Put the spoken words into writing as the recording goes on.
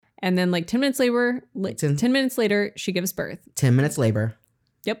And then like 10 minutes later, 10 minutes later, she gives birth. 10 minutes labor.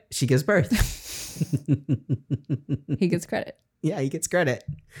 Yep. She gives birth. He gets credit. Yeah, he gets credit.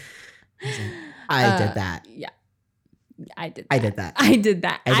 I did that. Yeah. I did that.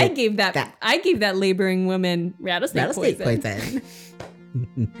 I gave that laboring woman rattlesnake poison.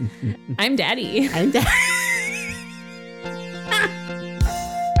 I'm daddy.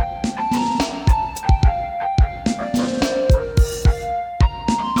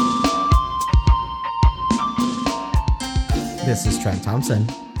 This is Trent Thompson.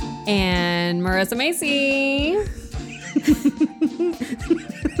 And Marissa Macy.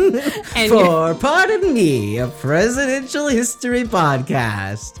 For Pardon Me, a presidential history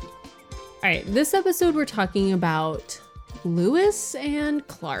podcast. All right, this episode we're talking about Lewis and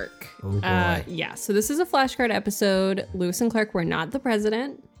Clark. Oh boy. Yeah, so this is a flashcard episode. Lewis and Clark were not the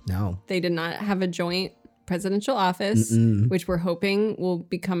president. No. They did not have a joint presidential office, which we're hoping will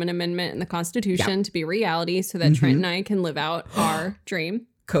become an amendment in the Constitution to be reality so that Trent and I can live out our dream.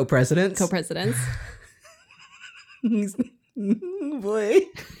 Co-presidents. Boy,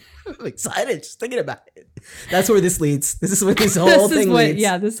 I'm excited just thinking about it. That's where this leads. This is where this whole thing leads.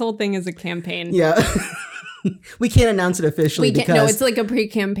 Yeah, this whole thing is a campaign. Yeah. We can't announce it officially because... No, it's like a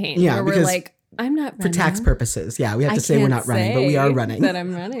pre-campaign where we're like, I'm not running. For tax purposes. Yeah, we have to say we're not running, but we are running. That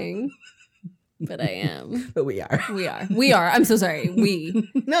I'm running. But I am. But we are. We are. I'm so sorry. We.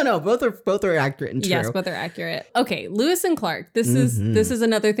 No. Both are accurate and true. Yes, both are accurate. Okay, Lewis and Clark. This is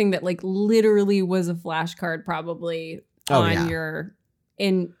another thing that like literally was a flashcard probably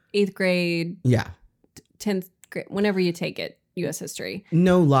in 8th grade. Yeah. 10th grade, whenever you take it, U.S. history.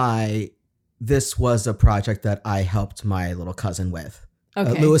 No lie, this was a project that I helped my little cousin with.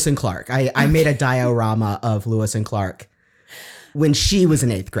 Okay. Lewis and Clark. I made a diorama of Lewis and Clark when she was in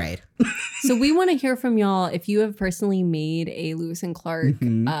 8th grade. So we want to hear from y'all if you have personally made a Lewis and Clark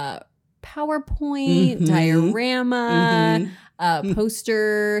PowerPoint, diorama,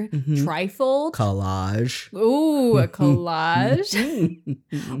 poster, trifold. Collage. Ooh, a collage.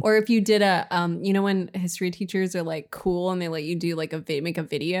 Or if you did a, when history teachers are like cool and they let you do like make a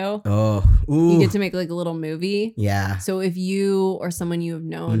video. Oh, ooh. You get to make like a little movie. Yeah. So if you or someone you have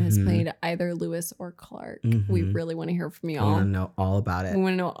known has played either Lewis or Clark, we really want to hear from y'all. We want to know all about it. We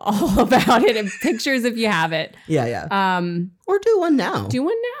want to know all about it and pictures if you have it. Yeah. Or do one now.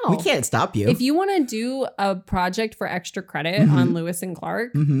 We can't stop you. If you want to do a project for extra credit on Lewis and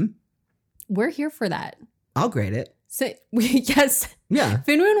Clark, we're here for that. I'll grade it. Yes. Yeah. If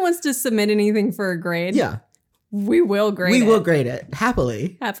anyone wants to submit anything for a grade, we will grade it. We will grade it.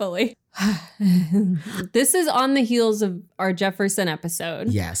 Happily. This is on the heels of our Jefferson episode.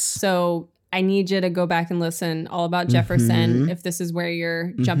 Yes. So I need you to go back and listen all about Jefferson if this is where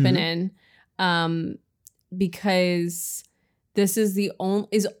you're jumping in. Because this is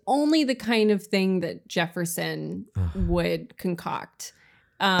only the kind of thing that Jefferson would concoct.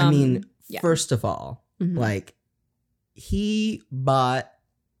 First of all, like he bought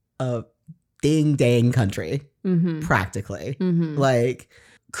a ding country practically. Like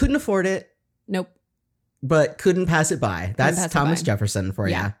couldn't afford it. Nope. But couldn't pass it by. That's Thomas Jefferson for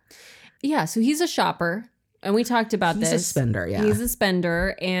you. Yeah. So he's a shopper. And we talked about this. He's a spender, yeah. He's a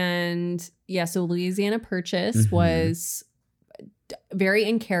spender. And so Louisiana Purchase was very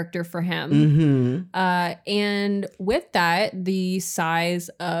in character for him. And with that, the size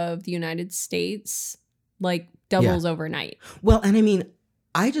of the United States like doubles overnight. Well, and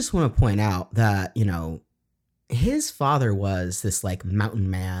I just want to point out that, his father was this like mountain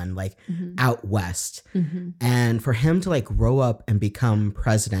man, like out west. And for him to like grow up and become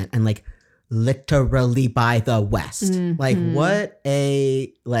president and like literally by the West. Like what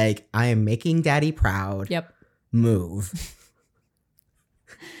a like I am making daddy proud move.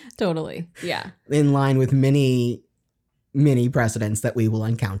 Totally. Yeah. In line with many presidents that we will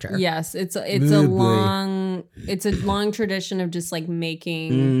encounter. Yes, it's a long tradition of just like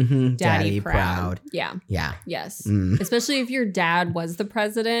making daddy proud. Yeah. Yes. Especially if your dad was the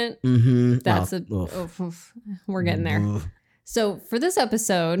president. That's we're getting there. So for this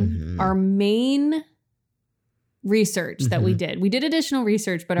episode, our main research that we did additional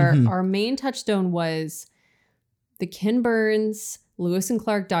research, but our main touchstone was the Ken Burns Lewis and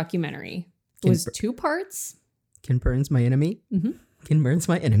Clark documentary. It was 2 parts. Ken Burns, my enemy. Ken Burns,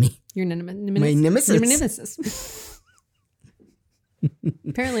 my enemy. Your my nemesis.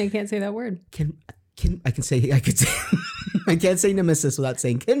 Apparently, I can't say that word. I can't say nemesis without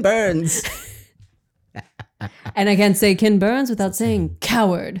saying Ken Burns. And I can't say Ken Burns without saying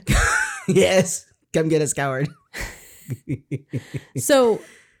coward. Yes. Come get us, coward. So,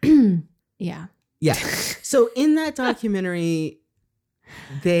 yeah. So in that documentary,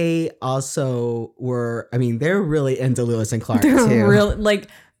 they also were, I mean, they're really into Lewis and Clark too.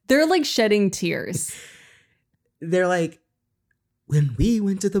 They're like shedding tears. They're like, when we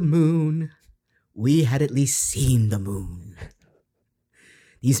went to the moon, we had at least seen the moon.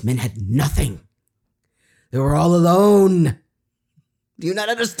 These men had nothing. They were all alone. Do you not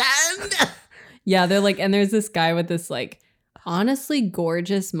understand? Yeah, they're like, and there's this guy with this like honestly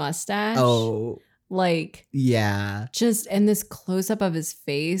gorgeous mustache. Oh. Like, yeah. Just, and this close up of his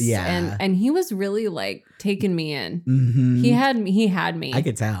face. Yeah. And he was really like taking me in. Mm-hmm. He had me. I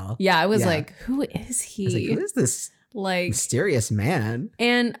could tell. Yeah. I was like, who is he? I was like, who is this like mysterious man?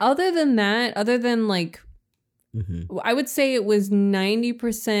 And other than like, I would say it was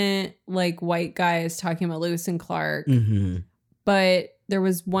 90% like white guys talking about Lewis and Clark. But there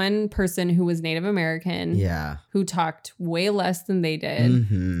was one person who was Native American who talked way less than they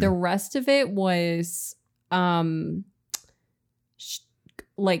did. The rest of it was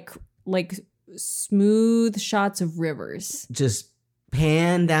like smooth shots of rivers. Just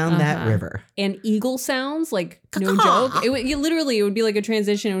pan down that river. And eagle sounds, like no joke. It would be like a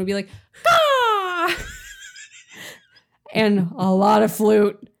transition. It would be like, ah! And a lot of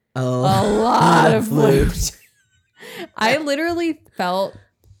flute. A lot of flute. I literally felt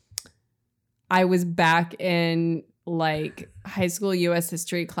I was back in like high school US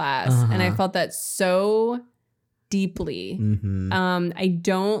history class, and I felt that so deeply. I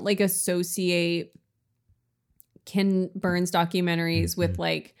don't like associate Ken Burns documentaries with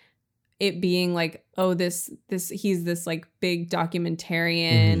like it being like, oh, this he's this like big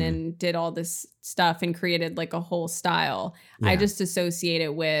documentarian and did all this stuff and created like a whole style. I just associate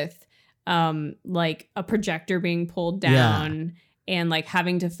it with like a projector being pulled down and like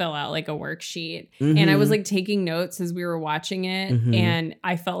having to fill out like a worksheet. And I was like taking notes as we were watching it, and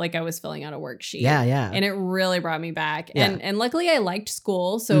I felt like I was filling out a worksheet. And it really brought me back. And luckily I liked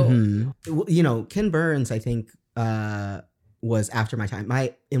school. So you know, Ken Burns, I think was after my time.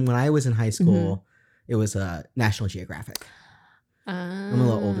 When I was in high school, it was National Geographic. I'm a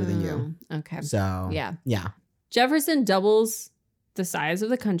little older than you. Okay. So yeah. Jefferson doubles the size of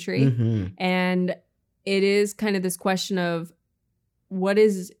the country, and it is kind of this question of what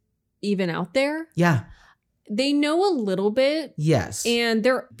is even out there. They know a little bit, and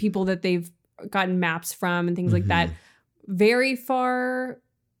there are people that they've gotten maps from and things like that very far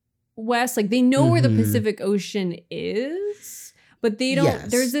west, like they know where the Pacific Ocean is, but they don't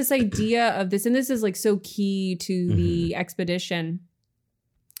there's this idea of this, and this is like so key to the expedition,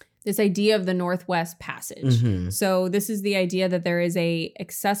 this idea of the Northwest Passage. So this is the idea that there is a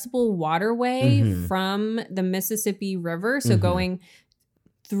accessible waterway from the Mississippi River. So going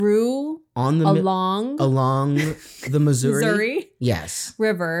through along the Missouri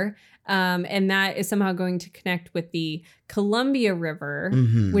River. And that is somehow going to connect with the Columbia River,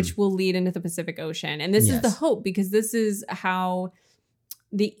 which will lead into the Pacific Ocean. And this is the hope, because this is how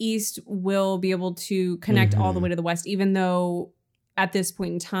the East will be able to connect all the way to the West, even though at this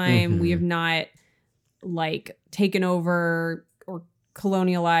point in time, we have not like taken over or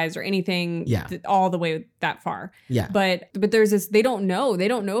colonialized or anything all the way that far. But there's this, they don't know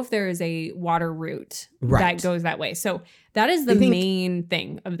if there is a water route that goes that way. So that is the main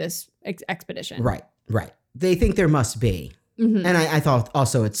thing of this expedition. Right. They think there must be. And I thought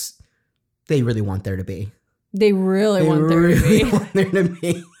also they really want there to be. They really want there to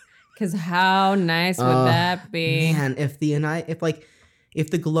be. Because how nice would that be? Man, if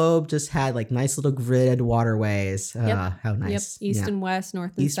the globe just had like nice little gridded waterways, how nice. East and west,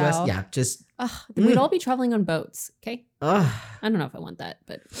 north and south. Just we'd all be traveling on boats. Okay. I don't know if I want that,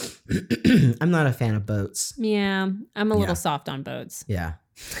 but I'm not a fan of boats. Yeah, I'm a little soft on boats. Yeah.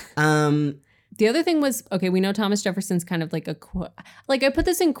 The other thing was, okay, we know Thomas Jefferson's kind of like a quote. Like I put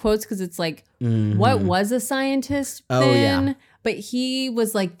this in quotes because it's like, what was a scientist then? But he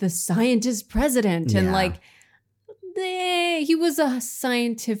was like the scientist president, and like he was a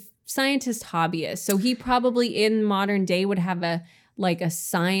scientist hobbyist. So he probably in modern day would have a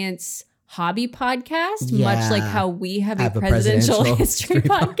science hobby podcast, much like how we have a presidential history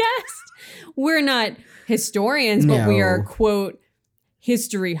podcast. We're not historians, but we are, quote,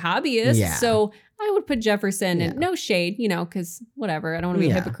 history hobbyists. So I would put Jefferson in, no shade, because whatever. I don't want to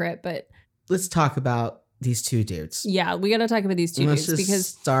be a hypocrite, but let's talk about these two dudes. Yeah, we got to talk about these two dudes because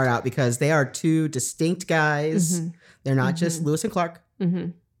start out because they are two distinct guys. They're not just Lewis and Clark.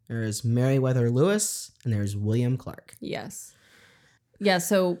 There's Meriwether Lewis and there's William Clark. Yes. Yeah.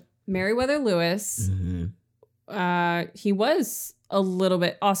 So Meriwether Lewis, he was a little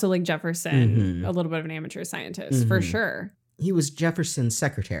bit also like Jefferson, a little bit of an amateur scientist for sure. He was Jefferson's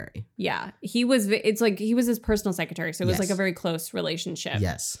secretary. Yeah. He was his personal secretary. So it was like a very close relationship.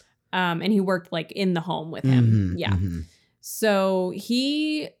 Yes. And he worked like in the home with him. Mm-hmm, yeah. Mm-hmm. So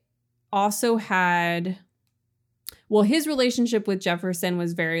he also had, well, his relationship with Jefferson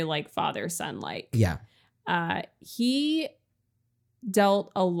was very like father-son like. Yeah. He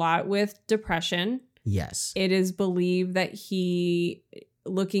dealt a lot with depression. Yes. It is believed that he,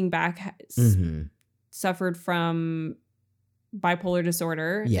 looking back, suffered from bipolar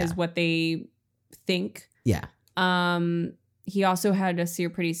disorder is what they think. Yeah. He also had a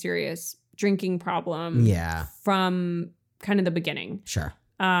pretty serious drinking problem. Yeah. From kind of the beginning. Sure.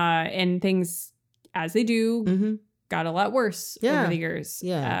 And things, as they do, got a lot worse over the years.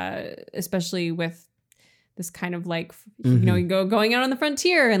 Yeah. Especially with this kind of like, you know, going out on the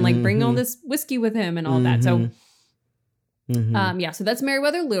frontier and like bringing all this whiskey with him and all that. So, so that's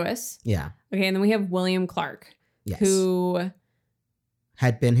Meriwether Lewis. Yeah. Okay. And then we have William Clark, who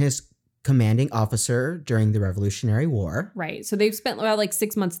had been his commanding officer during the Revolutionary War. Right. So they've spent about like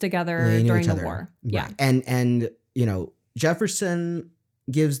 6 months together during the war. Right. Yeah. And, you know, Jefferson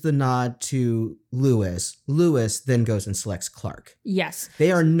gives the nod to Lewis. Lewis then goes and selects Clark. Yes.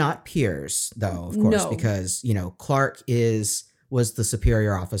 They are not peers, though, of course, because, you know, Clark was the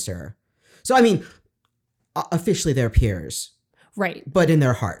superior officer. So, I mean, officially they're peers. Right. But in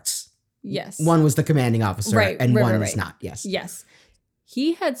their hearts. Yes. One was the commanding officer and one was not. Yes. Yes.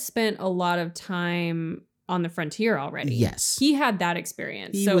 He had spent a lot of time on the frontier already. Yes. He had that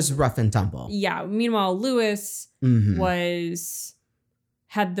experience. He was rough and tumble. Yeah. Meanwhile, Lewis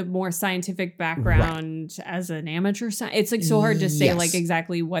had the more scientific background as an amateur scientist. It's like so hard to say like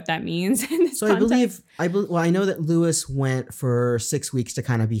exactly what that means in this context. I know that Lewis went for 6 weeks to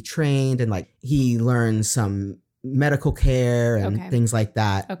kind of be trained and like he learned some medical care and things like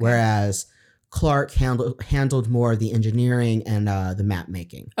that. Okay. Whereas Clark handled more of the engineering and the map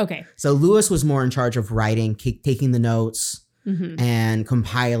making. Okay. So Lewis was more in charge of writing, taking the notes and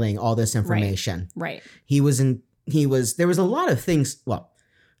compiling all this information. Right. There was a lot of things. Well,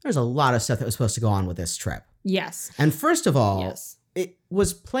 there's a lot of stuff that was supposed to go on with this trip. Yes. And first of all, it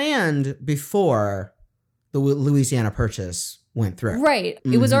was planned before the Louisiana Purchase went through. Right.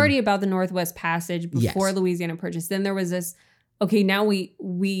 It was already about the Northwest Passage before Louisiana Purchase. Then there was this, okay, now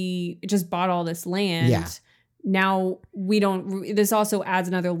we just bought all this land. Yeah. Now we don't, this also adds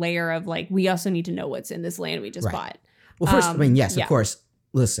another layer of like, we also need to know what's in this land we just bought. Well, first, of course,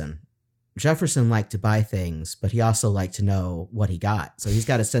 listen, Jefferson liked to buy things, but he also liked to know what he got. So he's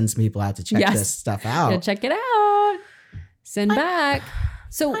got to send some people out to check this stuff out. Yeah, check it out. Send back.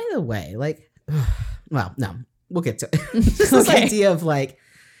 So by the way, like, well, no, we'll get to it. Just this idea of like,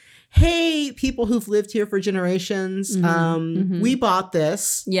 hey, people who've lived here for generations, we bought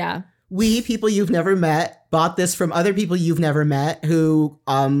this. Yeah. We, people you've never met, bought this from other people you've never met who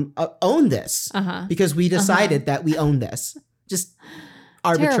own this. Because we decided that we own this. Just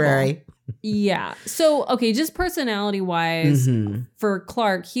arbitrary. Terrible. Yeah. So, okay, just personality-wise, for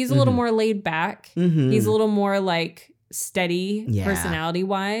Clark, he's a little more laid back. He's a little more like steady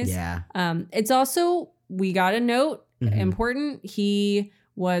personality-wise. Yeah. It's also, we got a note, important, he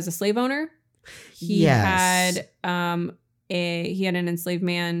was a slave owner. He had an enslaved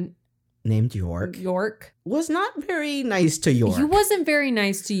man named York. Was not very nice to York. He wasn't very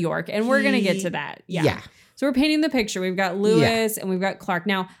nice to York, and we're going to get to that. Yeah. So we're painting the picture. We've got Lewis and we've got Clark.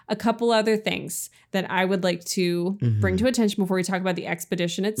 Now, a couple other things that I would like to bring to attention before we talk about the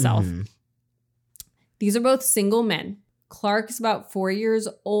expedition itself. These are both single men. Clark is about 4 years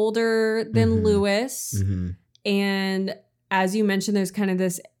older than Lewis. And as you mentioned, there's kind of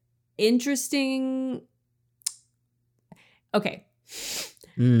this interesting... Okay.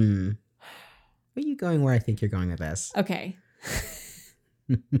 Are you going where I think you're going with this? Okay.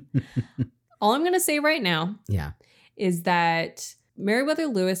 All I'm going to say right now is that Meriwether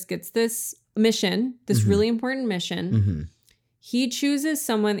Lewis gets this mission, this really important mission. He chooses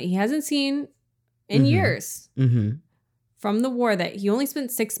someone that he hasn't seen in years from the war that he only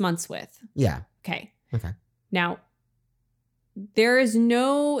spent 6 months with. Yeah. Okay. Now,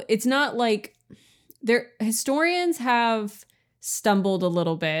 it's not like historians have stumbled a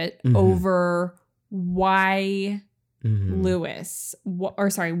little bit over why Lewis,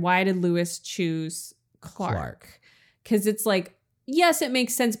 why did Lewis choose Clark? Because it's like, yes, it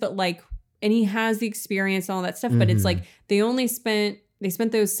makes sense, but like, and he has the experience and all that stuff, but it's like they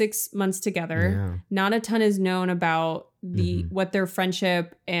spent those 6 months together. Yeah. Not a ton is known about what their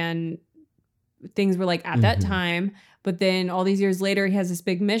friendship and things were like at that time. But then all these years later, he has this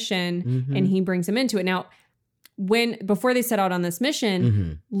big mission and he brings him into it. Now, before they set out on this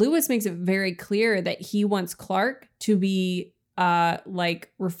mission, Lewis makes it very clear that he wants Clark to be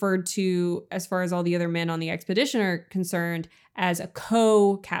referred to, as far as all the other men on the expedition are concerned, as a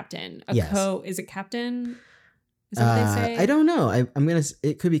co-captain. Is it captain? Is that what they say? I don't know.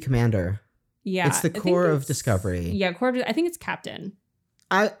 It could be commander. Yeah. It's the Corps of Discovery. Yeah, I think it's captain.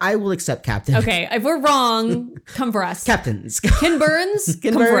 I will accept captain. Okay, if we're wrong, come for us. Captains. Ken Burns,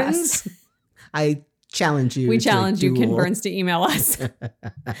 come for us. I challenge you. We challenge you, Ken Burns, to email us.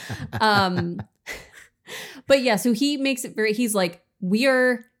 But yeah, so he makes it he's like,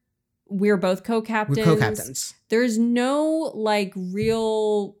 we're both co-captains. We're co-captains. There's no like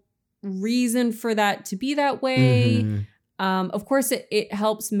real reason for that to be that way. Of course, it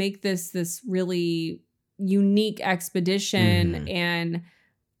helps make this really unique expedition. And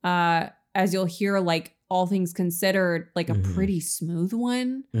as you'll hear, like, all things considered, like a pretty smooth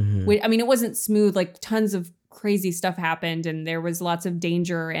one. I mean, it wasn't smooth, like tons of crazy stuff happened and there was lots of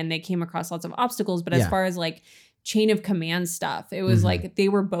danger and they came across lots of obstacles. But as far as like chain of command stuff, it was like they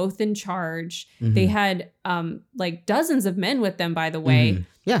were both in charge. They had like dozens of men with them, by the way.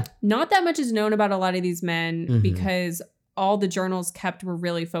 Yeah. Not that much is known about a lot of these men because all the journals kept were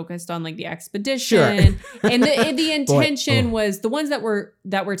really focused on like the expedition. Sure. And the intention was the ones that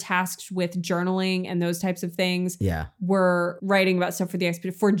were tasked with journaling and those types of things were writing about stuff for the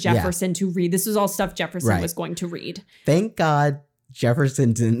expedition for Jefferson to read. This was all stuff Jefferson was going to read. Thank God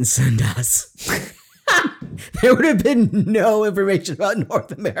Jefferson didn't send us. There would have been no information about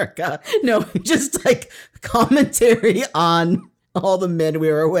North America. No. Just like commentary on all the men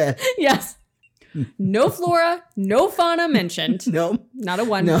we were with. Yes. No flora, no fauna mentioned. No. Not a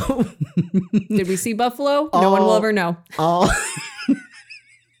one. No. Did we see buffalo? No one will ever know.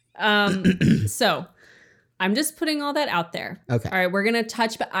 So I'm just putting all that out there. Okay. All right, we're gonna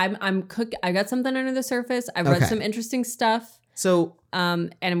touch, but I got something under the surface. I read some interesting stuff. So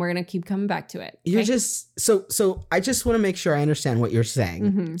and we're gonna keep coming back to it. Okay? You're just so I just want to make sure I understand what you're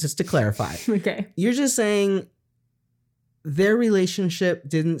saying. Just to clarify. Okay. You're just saying their relationship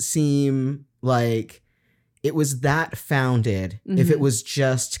didn't seem like it was that founded if it was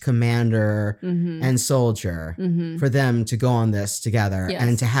just commander and soldier for them to go on this together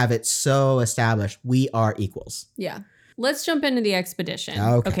and to have it so established, we are equals. Yeah. Let's jump into the expedition.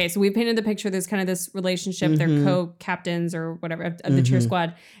 Okay. So we painted the picture. There's kind of this relationship. They're co-captains or whatever of the cheer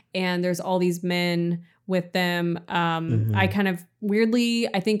squad. And there's all these men with them. I kind of weirdly,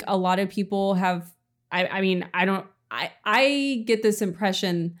 I think a lot of people have, I get this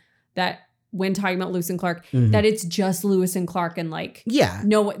impression that when talking about Lewis and Clark, that it's just Lewis and Clark and like,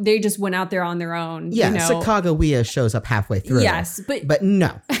 no, they just went out there on their own. Yeah, you know? Sacagawea shows up halfway through. Yes, but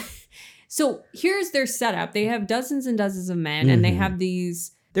no. So here's their setup. They have dozens and dozens of men and they have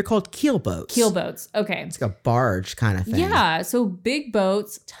these... They're called keel boats. Keel boats, okay. It's like a barge kind of thing. Yeah, so big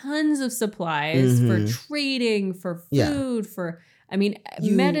boats, tons of supplies for trading, for food, for,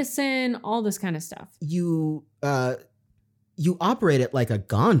 medicine, all this kind of stuff. You operate it like a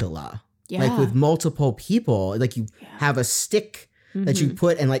gondola. Yeah. Like with multiple people, like you have a stick that you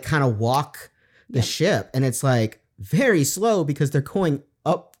put and like kind of walk the ship. And it's like very slow because they're going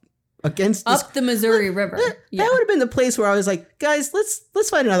up against the Missouri River. That would have been the place where I was like, guys, let's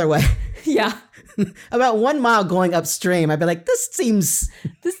find another way. Yeah. About 1 mile going upstream, I'd be like, this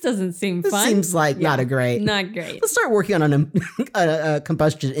doesn't seem fun. This seems like not great. Let's start working on a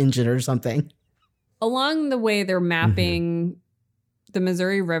combustion engine or something. Along the way, they're mapping the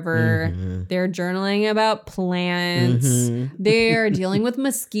Missouri River. They're journaling about plants. They're dealing with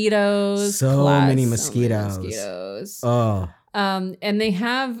mosquitoes. So many mosquitoes. Oh. And they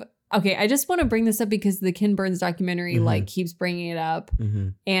have, okay, I just want to bring this up because the Ken Burns documentary like keeps bringing it up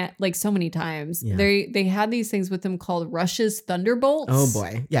and like so many times. Yeah. They had these things with them called Rush's Thunderbolts. Oh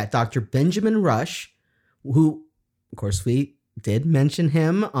boy. Yeah, Dr. Benjamin Rush, who of course we did mention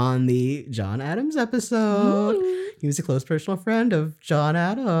him on the John Adams episode. He was a close personal friend of John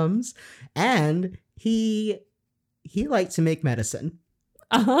Adams. And he liked to make medicine.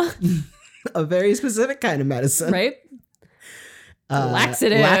 A very specific kind of medicine. Right?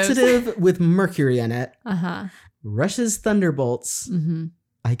 Laxative. Laxative with mercury in it. Rush's Thunderbolts.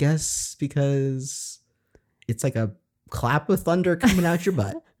 I guess because it's like a clap of thunder coming out your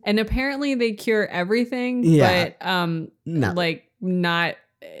butt. And apparently they cure everything, but no. Like not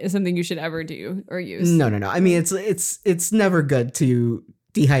something you should ever do or use. No. I mean, it's never good to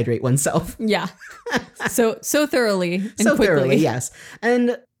dehydrate oneself. Yeah. So thoroughly and quickly. Thoroughly, yes.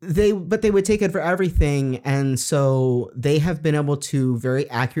 And they would take it for everything. And so they have been able to very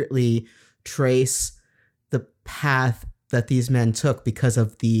accurately trace the path that these men took because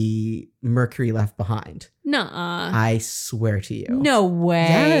of the mercury left behind. Nuh-uh. I swear to you. No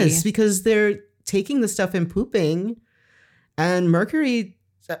way. Yes, because they're taking the stuff and pooping, and mercury,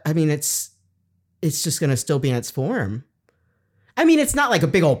 I mean, it's just going to still be in its form. I mean, it's not like a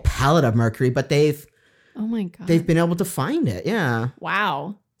big old pellet of mercury, but oh my God. They've been able to find it. Yeah.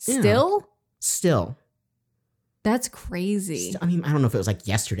 Wow. Yeah. Still. That's crazy. I mean, I don't know if it was like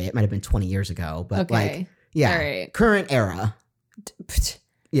yesterday. It might have been 20 years ago, but like, yeah, right. Current era.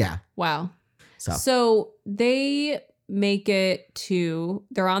 Yeah. Wow. So they make it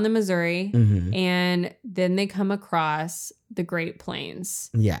they're on the Missouri, and then they come across the Great Plains.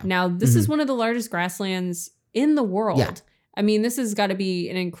 Yeah. Now, this is one of the largest grasslands in the world. Yeah. I mean, this has got to be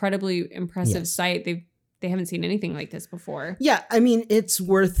an incredibly impressive site. They haven't seen anything like this before. Yeah. I mean, it's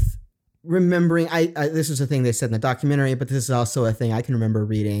worth remembering. This was a thing they said in the documentary, but this is also a thing I can remember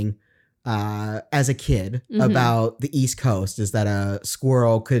reading as a kid about the East Coast, is that a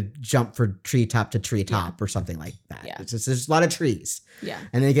squirrel could jump from treetop to treetop or something like that. Yeah. There's a lot of trees. Yeah.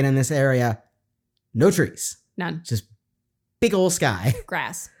 And they get in this area, no trees. None. Just big old sky.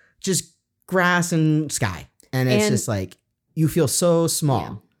 Grass. Just grass and sky. And it's just like, you feel so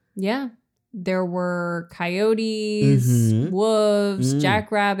small. Yeah. There were coyotes, wolves,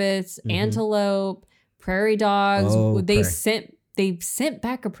 jackrabbits, antelope, prairie dogs. They sent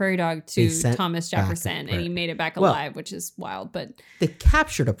back a prairie dog to Thomas Jefferson, and he made it back alive, which is wild. But they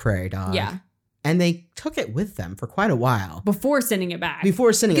captured a prairie dog. Yeah. And they took it with them for quite a while. Before sending it back.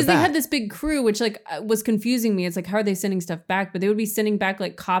 Because they had this big crew, which like was confusing me. It's like, how are they sending stuff back? But they would be sending back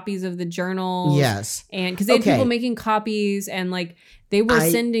like copies of the journals. Yes. And because they had people making copies, and like they were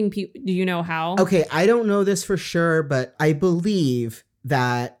sending people. Do you know how? Okay. I don't know this for sure, but I believe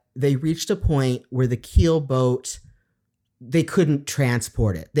that they reached a point where the keel boat, they couldn't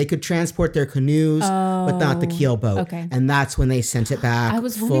transport it. They could transport their canoes, but not the keel boat. Okay. And that's when they sent it back. I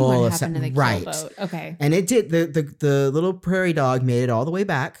was wondering what happened to the keel boat. Okay. And it did. The little prairie dog made it all the way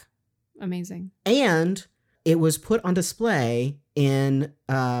back. Amazing. And it was put on display in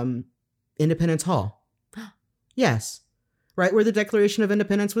Independence Hall. Yes. Right where the Declaration of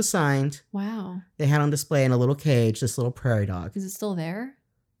Independence was signed. Wow. They had on display in a little cage this little prairie dog. Is it still there?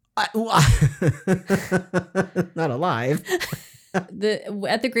 Not alive. At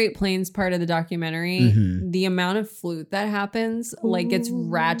the Great Plains part of the documentary, the amount of flute that happens, like it's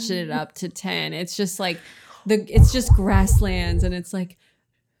ratcheted up to 10. It's just like it's just grasslands, and it's like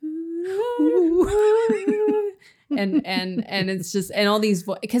and it's just, and all these,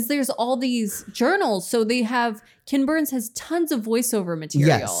 because there's all these journals. So they have, Ken Burns has tons of voiceover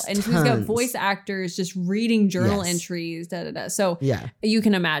material, and he's got voice actors just reading journal entries, So you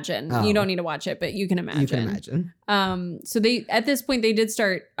can imagine, you don't need to watch it, but you can imagine. So they, at this point, they did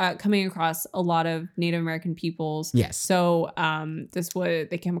start coming across a lot of Native American peoples. Yes. So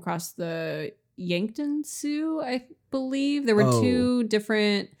they came across the Yankton Sioux, I believe. There were two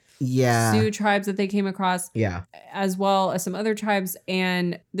different Sioux tribes that they came across, as well as some other tribes.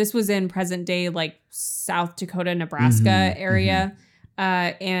 And this was in present day, like South Dakota, Nebraska area.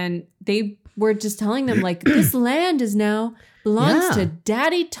 And they were just telling them, like, this land is now belongs to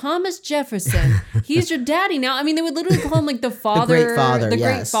Daddy Thomas Jefferson. He's your daddy now. I mean, they would literally call him like the father, the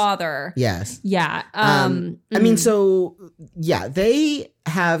great father. Yes. Yeah. I mean, so they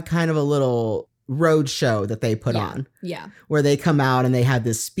have kind of a little road show that they put on, where they come out and they have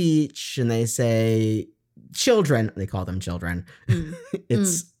this speech, and they say, children, they call them children.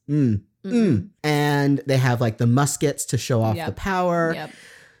 It's and they have like the muskets to show off the power.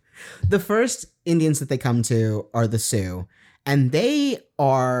 The first Indians that they come to are the Sioux, and they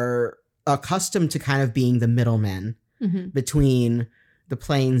are accustomed to kind of being the middlemen between the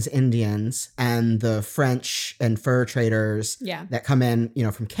Plains Indians and the French and fur traders that come in,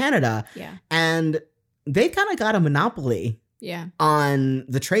 from Canada. And they've kind of got a monopoly on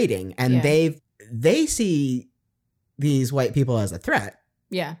the trading. And they see these white people as a threat.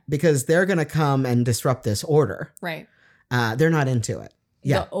 Because they're going to come and disrupt this order. Right. They're not into it.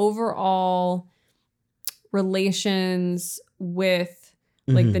 The overall relations with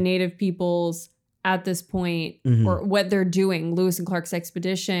like the native peoples at this point, or what they're doing, Lewis and Clark's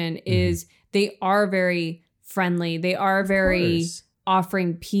expedition, is they are very friendly. They are very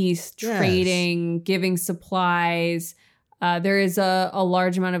offering peace, trading, giving supplies. There is a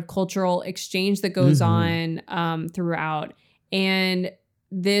large amount of cultural exchange that goes on throughout. And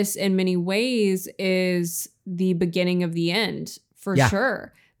this, in many ways, is the beginning of the end, for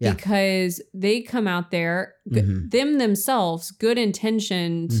sure. Because they come out there, them themselves, good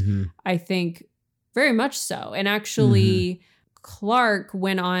intentioned, I think, very much so. And actually, Clark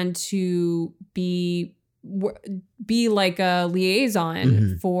went on to be be like a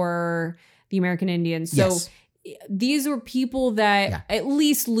liaison for the American Indians. So these were people that at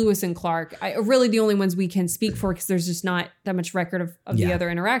least Lewis and Clark are really the only ones we can speak for, because there's just not that much record of the other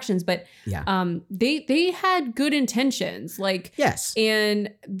interactions. But they had good intentions, like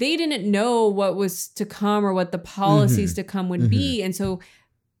and they didn't know what was to come or what the policies to come would be, and so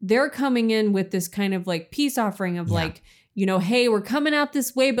they're coming in with this kind of like peace offering of like, you know, hey, we're coming out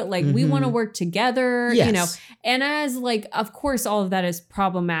this way, but like we want to work together, you know. And as like, of course, all of that is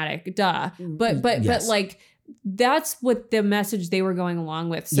problematic, but like, that's what the message they were going along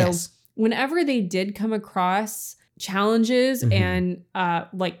with. So whenever they did come across challenges and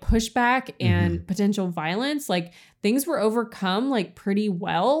like pushback and potential violence, like things were overcome like pretty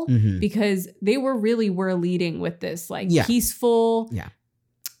well because they were leading with this like peaceful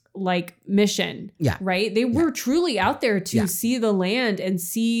like mission. Right. They were truly out there to see the land and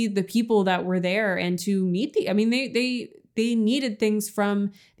see the people that were there and to meet they needed things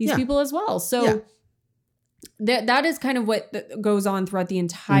from these people as well. So that is kind of what goes on throughout the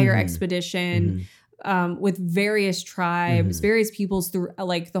entire expedition, with various tribes, various peoples through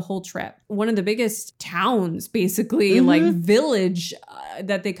like the whole trip. One of the biggest towns, basically, like village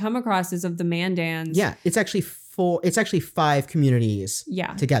that they come across is of the Mandans. Yeah, it's actually 5 communities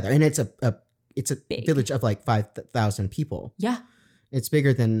together, and it's a big village of like 5,000 people. Yeah, it's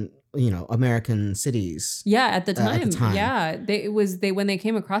bigger than, you know, American cities. Yeah, at the time. Yeah, when they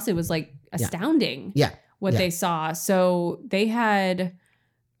came across it was like astounding. What they saw. So they had,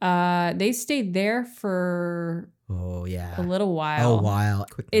 they stayed there for a little while.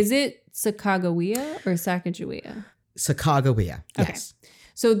 Is it Sacagawea or Sacagawea? Sacagawea, yes. Okay.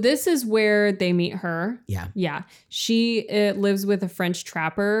 So this is where they meet her. Yeah. She lives with a French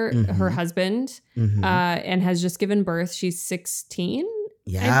trapper, her husband, and has just given birth. She's 16,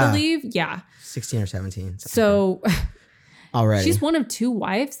 I believe. Yeah. 16 or 17. So... Already. She's one of 2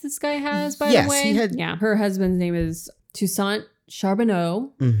 wives this guy has, by the way. Her husband's name is Toussaint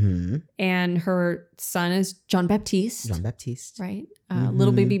Charbonneau, and her son is Jean Baptiste. Right?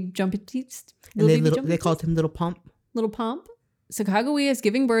 Little baby Jean Baptiste. They called him Little Pomp. Little Pomp. Sacagawea is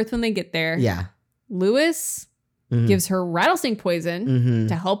giving birth when they get there. Yeah. Lewis gives her rattlesnake poison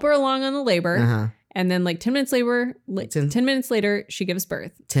to help her along on the labor. And then like 10 minutes later, she gives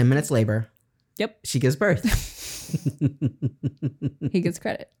birth. 10 minutes labor. Yep. She gives birth. He gets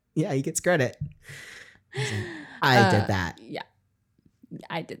credit. Yeah, he gets credit. I did that. Yeah.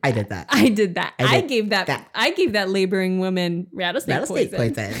 I did that. I gave that laboring woman rattlesnake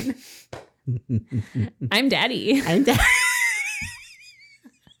poison. I'm daddy.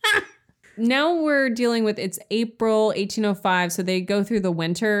 Now we're dealing with, it's April 1805, so they go through the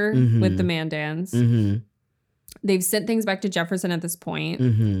winter with the Mandans. They've sent things back to Jefferson at this point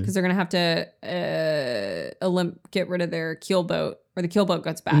because they're going to have to get rid of their keel boat, or the keel boat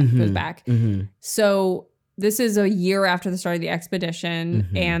goes back. So this is a year after the start of the expedition,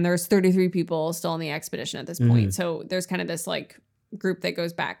 and there's 33 people still on the expedition at this point. So there's kind of this like group that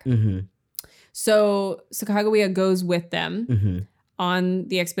goes back. So Sacagawea goes with them on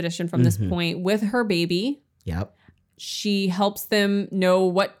the expedition from this point with her baby. Yep. She helps them know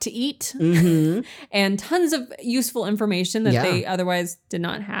what to eat and tons of useful information that they otherwise did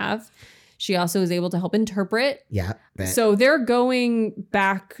not have. She also is able to help interpret. Yeah. So they're going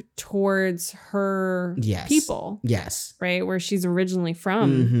back towards her people. Yes. Right? Where she's originally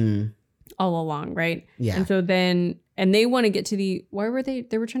from all along, right? Yeah. And so then, and they want to get to the, why were they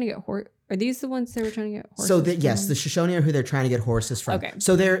were trying to get Are these the ones they were trying to get horses from? Yes, the Shoshone are who they're trying to get horses from. Okay.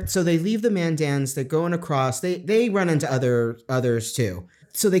 So they leave the Mandans, they're going across, they run into others too.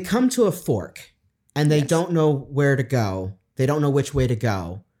 So they come to a fork and they don't know where to go. They don't know which way to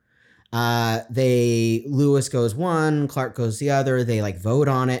go. Lewis goes one, Clark goes the other. They like vote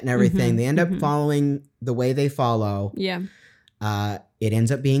on it and everything. They end up following the way they follow. Yeah. It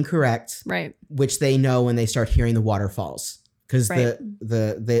ends up being correct. Right. Which they know when they start hearing the waterfalls. Because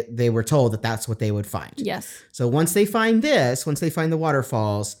they were told that that's what they would find. Yes. So once they find the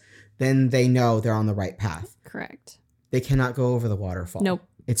waterfalls, then they know they're on the right path. Correct. They cannot go over the waterfall. Nope.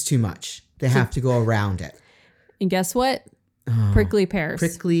 It's too much. They have to go around it. And guess what? Prickly pears.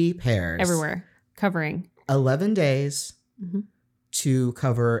 Prickly pears. Everywhere. Covering 11 days to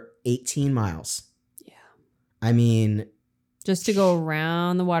cover 18 miles. Yeah. I mean, just to go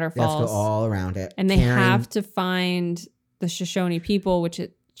around the waterfalls. They have to go all around it. And they have to find the Shoshone people, which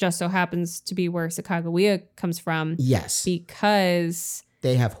it just so happens to be where Sacagawea comes from. Yes. Because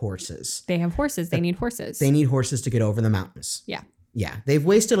they have horses. They need horses. They need horses to get over the mountains. Yeah. Yeah. They've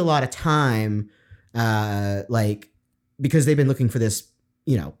wasted a lot of time, because they've been looking for this,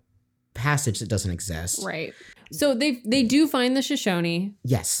 passage that doesn't exist. Right. So they do find the Shoshone.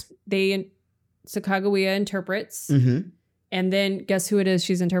 Yes. Sacagawea interprets. Mm-hmm. And then guess who it is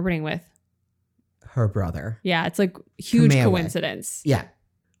she's interpreting with? Her brother. Yeah, it's like huge Kamehameha. coincidence. Yeah.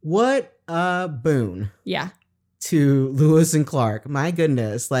 What a boon. Yeah. To Lewis and Clark. My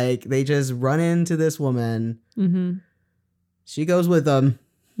goodness. Like, they just run into this woman. Mm-hmm. She goes with them.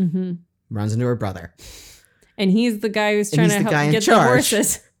 Mm-hmm. Runs into her brother. And he's the guy who's trying to help get the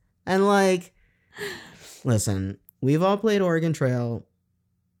horses. And like, listen, we've all played Oregon Trail.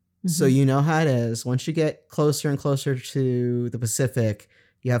 So you know how it is. Once you get closer and closer to the Pacific,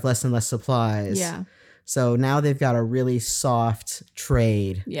 you have less and less supplies. Yeah. So now they've got a really soft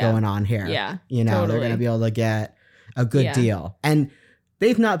trade going on here. Yeah. You know, they're going to be able to get a good deal. And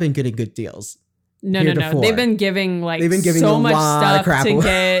they've not been getting good deals. No. They've been giving so much stuff to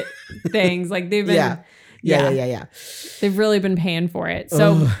get things. Like they've been. Yeah. They've really been paying for it.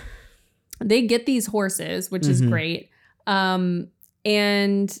 So they get these horses, which is great. And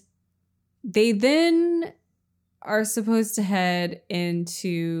they then are supposed to head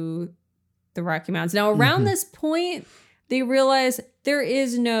into the Rocky Mountains. Now, around this point, they realize there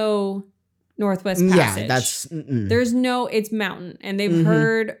is no Northwest Passage. Yeah, there's no, it's mountain. And they've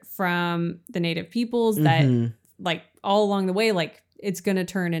heard from the native peoples that like all along the way, like it's going to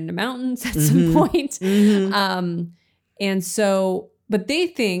turn into mountains at some point. And so, but they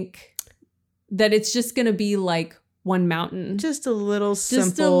think that it's just going to be like one mountain. Just a little simple.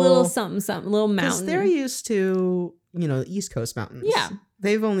 Just a little something, a little mountain. Because they're used to, the East Coast mountains. Yeah.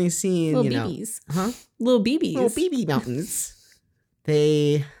 They've only seen, little BBs. Huh? Little BBs. Little BB mountains.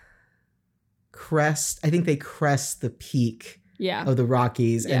 They crest the peak of the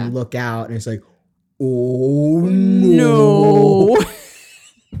Rockies and look out and it's like, oh no.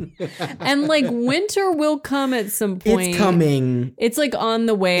 And like winter will come at some point. It's coming. It's like on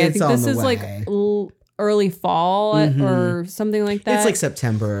the way. I think this is like early fall or something like that. It's like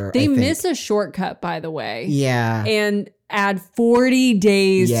September. They miss a shortcut, by the way. Yeah. And add 40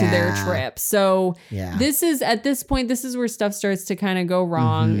 days to their trip. So this is where stuff starts to kind of go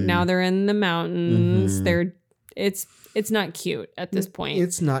wrong. Now they're in the mountains. It's not cute at this point.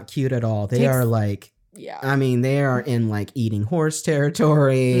 It's not cute at all. They are like, I mean, they are in like eating horse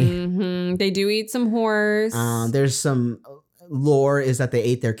territory. They do eat some horse. There's some lore is that they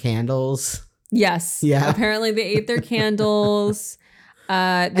ate their candles. Yes. Yeah. Apparently they ate their candles.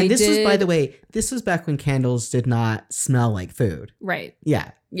 Was, by the way, this was back when candles did not smell like food. Right.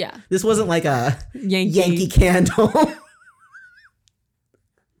 Yeah. Yeah. This wasn't like a Yankee candle.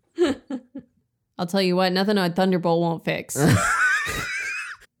 I'll tell you what, nothing a Thunderbolt won't fix.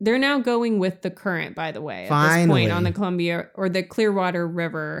 They're now going with the current, by the way, at this point on the Columbia or the Clearwater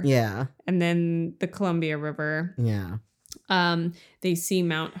River. Yeah. And then the Columbia River. Yeah. They see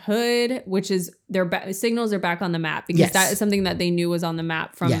Mount Hood, which is their signals are back on the map because that is something that they knew was on the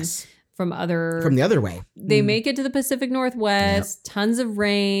map from the other way. They make it to the Pacific Northwest, tons of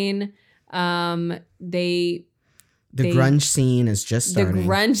rain. The grunge scene is just starting. The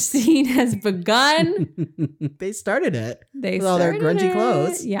grunge scene has begun. They started it with all their grungy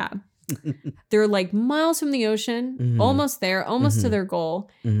clothes. Yeah. They're like miles from the ocean, almost there, almost to their goal.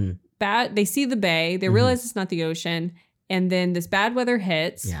 They see the bay. They realize it's not the ocean. And then this bad weather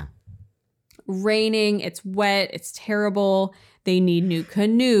hits. Yeah. Raining. It's wet. It's terrible. They need new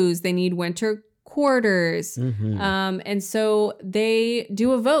canoes. They need winter quarters. And so they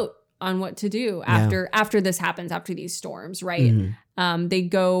do a vote on what to do after this happens, after these storms, right? They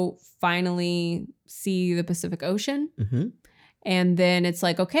go finally see the Pacific Ocean. And then it's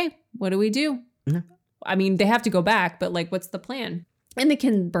like, okay, what do we do? I mean, they have to go back, but like, what's the plan? In the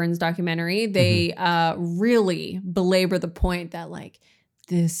Ken Burns documentary, they really belabor the point that like,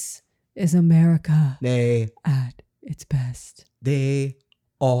 this is America at its best. They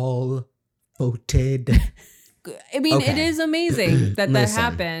all voted. I mean, it is amazing that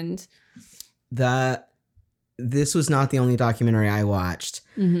happened. This was not the only documentary I watched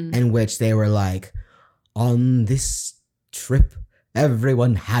in which they were like, on this trip,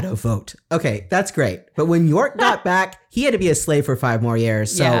 everyone had a vote. Okay, that's great. But when York got back, he had to be a slave for 5 more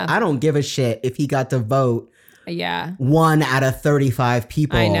years. So I don't give a shit if he got to vote 1 out of 35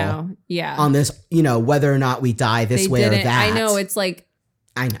 people. I know. Yeah. On this, whether or not we die this way or that. I know. It's like,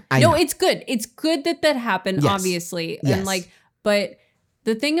 I know. No, it's good. It's good that happened, obviously. Yes. And like, but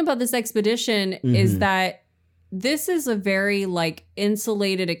the thing about this expedition is that this is a very like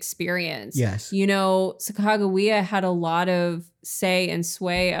insulated experience. Yes. Sacagawea had a lot of say and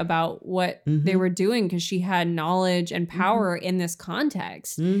sway about what they were doing because she had knowledge and power in this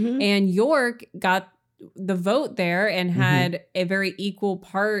context. And York got the vote there and had a very equal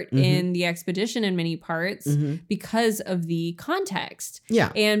part in the expedition in many parts because of the context.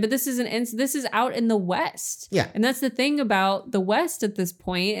 Yeah. But this is out in the West. Yeah. And that's the thing about the West at this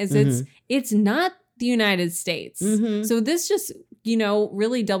point is it's not the United States. So this just,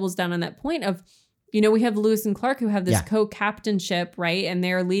 really doubles down on that point of, we have Lewis and Clark who have this co-captainship, right? And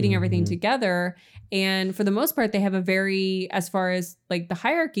they're leading everything together. And for the most part, they have a very, as far as like the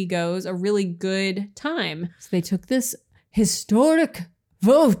hierarchy goes, a really good time. So they took this historic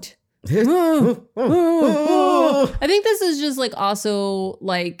vote. I think this is just like also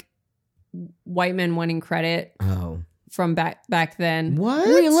like white men wanting credit. From back then. What?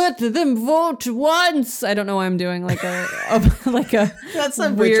 We let them vote once. I don't know why I'm doing like a That's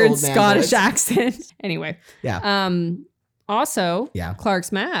some weird Scottish accent. Anyway. Yeah. Also,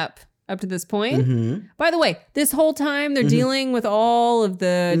 Clark's map up to this point. By the way, this whole time they're dealing with all of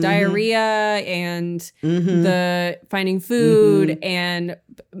the diarrhea and the finding food and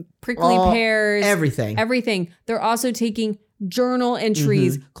prickly pears. Everything. They're also taking journal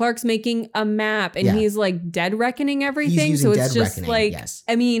entries. Clark's making a map and he's like dead reckoning everything. So it's just like,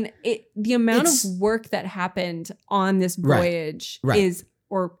 I mean, the amount of work that happened on this voyage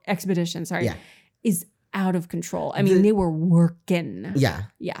or expedition, is out of control. I mean, they were working. Yeah.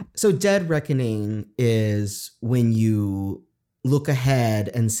 So dead reckoning is when you look ahead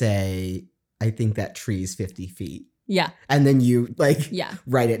and say, I think that tree's 50 feet. Yeah. And then you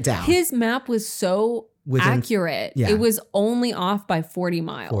write it down. His map was so accurate. It was only off by 40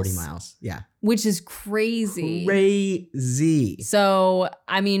 miles. 40 miles. Yeah. Which is crazy. So,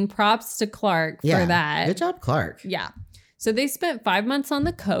 I mean, props to Clark for that. Good job, Clark. Yeah. So they spent 5 months on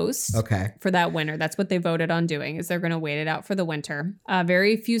the coast for that winter. That's what they voted on doing, is they're going to wait it out for the winter.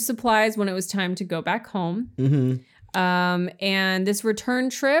 Very few supplies when it was time to go back home. And this return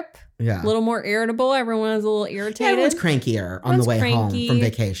trip, a little more irritable. Everyone was a little irritated. Everyone's crankier on the way home from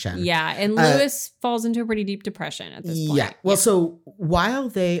vacation. Yeah, and Lewis falls into a pretty deep depression at this point. Yeah, well, so while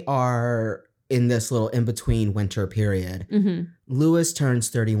they are in this little in-between winter period, Lewis turns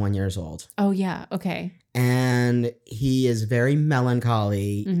 31 years old. Oh, yeah, okay. And he is very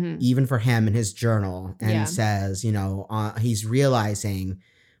melancholy, even for him in his journal, and says, he's realizing,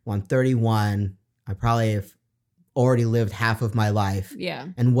 well, I'm 31, I probably have already lived half of my life. Yeah.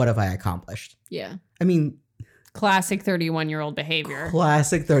 And what have I accomplished? Yeah. I mean, classic 31-year-old behavior.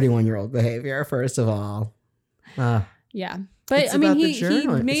 Classic 31-year-old behavior, first of all. Yeah. But I mean, he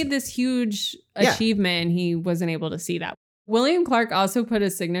made this huge achievement. He wasn't able to see that. William Clark also put a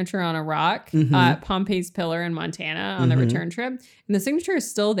signature on a rock at Pompey's Pillar in Montana on the return trip. And the signature is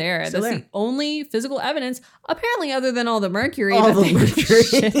still there. That's the only physical evidence, apparently, other than all the mercury.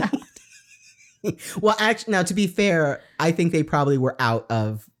 Well, actually, now, to be fair, I think they probably were out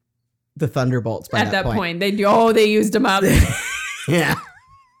of the Thunderbolts by that point. They used them up. Yeah.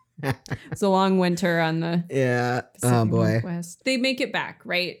 It's a long winter on the Pacific Northwest. They make it back,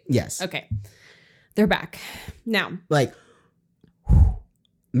 right? Yes. Okay. They're back. Now. Like,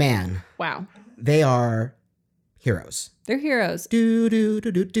 man. Wow. They are heroes. They're heroes.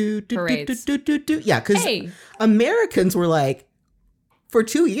 Parades. Yeah, because Americans were like, for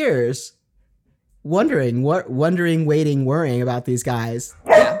 2 years, wondering, worrying about these guys.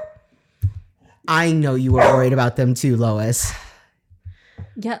 Yeah. I know you were worried about them too, Lois.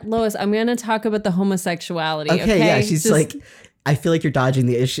 Yeah, Lois, I'm going to talk about the homosexuality. Okay, yeah, she's like, I feel like you're dodging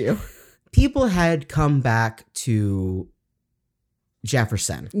the issue. People had come back to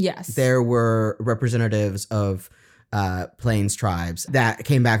Jefferson. Yes. There were representatives of Plains tribes that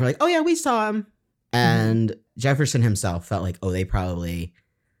came back and were like, oh yeah, we saw him. And Jefferson himself felt like, oh, they probably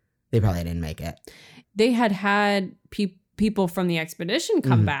didn't make it. They had people from the expedition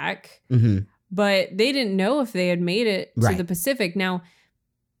come back, but they didn't know if they had made it to the Pacific. Now,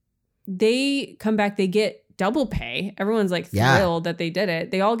 they come back, they get double pay. Everyone's like thrilled that they did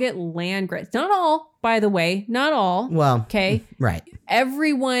it. They all get land grants. Not all, by the way. Not all. Well, okay. Right.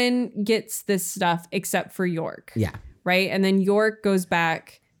 Everyone gets this stuff except for York. Yeah. Right. And then York goes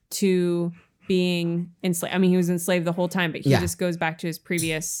back to being enslaved. I mean, he was enslaved the whole time, but he just goes back to his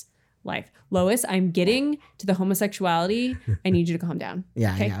previous life. Lois, I'm getting to the homosexuality. I need you to calm down.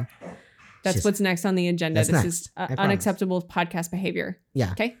 Yeah. Okay. Yeah. That's what's next on the agenda. This is unacceptable podcast behavior.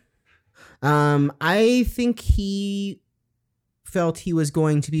 Yeah. Okay. I think he felt he was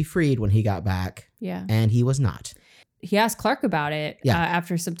going to be freed when he got back. Yeah. And he was not. He asked Clark about it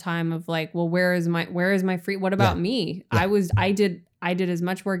after some time of like, well, where is my free? What about me? Yeah. I did as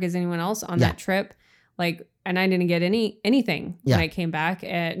much work as anyone else on that trip. Like, and I didn't get anything when I came back,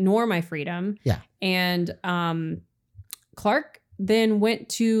 nor my freedom. Yeah. And, Clark then went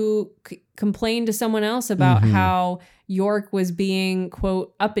to complain to someone else about how York was being,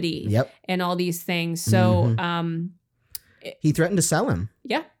 quote, uppity and all these things. So he threatened to sell him.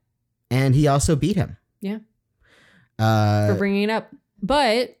 Yeah. And he also beat him. Yeah. For bringing it up.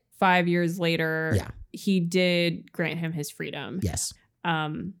 But 5 years later, he did grant him his freedom. Yes.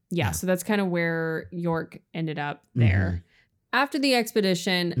 So that's kind of where York ended up there. After the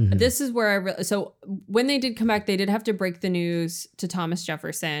expedition, this is where so when they did come back, they did have to break the news to Thomas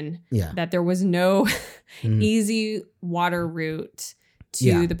Jefferson that there was no easy water route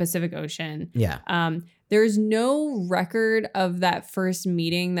to the Pacific Ocean. There's no record of that first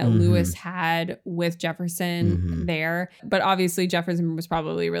meeting that Lewis had with Jefferson there, but obviously Jefferson was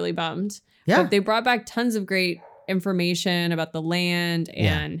probably really bummed. Yeah. But they brought back tons of great information about the land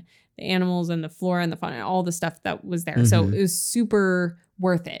and the animals and the flora and the fauna and all the stuff that was there. So it was super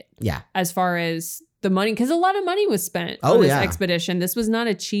worth it. Yeah. As far as the money, because a lot of money was spent on this expedition. This was not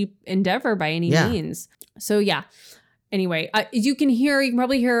a cheap endeavor by any means. So anyway, you can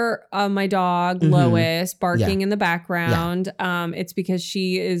probably hear my dog, Lois, barking in the background. It's because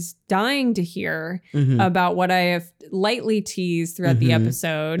she is dying to hear about what I have lightly teased throughout the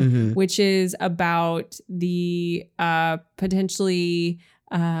episode, which is about the potentially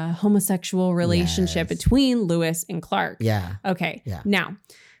homosexual relationship between Lewis and Clark. Yeah. Okay. Yeah. Now,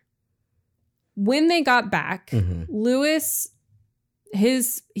 when they got back, Lewis...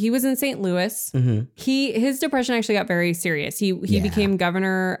 he was in St. Louis. His depression actually got very serious. He became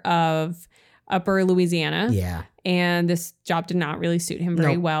governor of Upper Louisiana. Yeah. And this job did not really suit him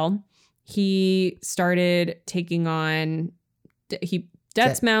very well. He started taking on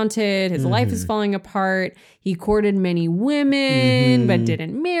debts mounted. His life is falling apart. He courted many women, but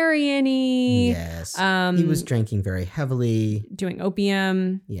didn't marry any. Yes. He was drinking very heavily. Doing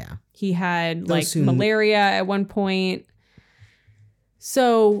opium. Yeah. He had malaria at one point.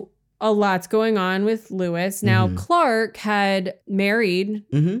 So a lot's going on with Lewis. Now, Clark had married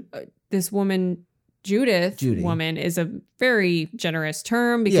this woman, Judy. Woman is a very generous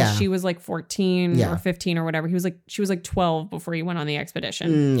term because she was like 14 or 15 or whatever. She was like 12 before he went on the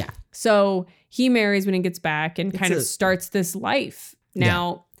expedition. So he marries when he gets back and kind of starts this life.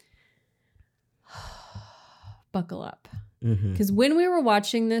 Now, buckle up. Because when we were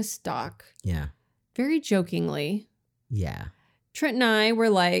watching this doc, very jokingly, Trent and I were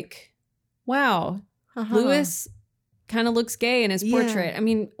like, wow, Lewis kind of looks gay in his portrait. I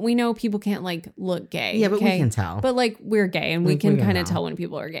mean, we know people can't look gay. Yeah, but we can tell. But we're gay and we can kind of tell when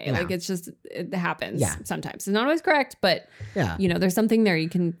people are gay. Yeah. It happens sometimes. It's not always correct, but there's something there. You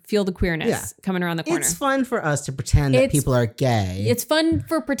can feel the queerness coming around the corner. It's fun for us to pretend that people are gay. It's fun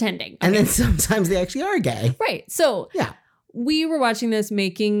for pretending. And then sometimes they actually are gay. Right. So we were watching this,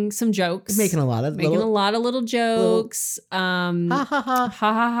 making some jokes. Making a lot of little jokes. Ha ha ha. Ha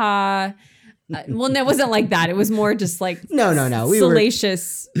ha ha. Well, it wasn't like that. It was more just no.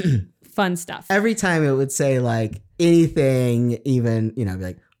 Salacious, fun stuff. Every time it would say anything, even, be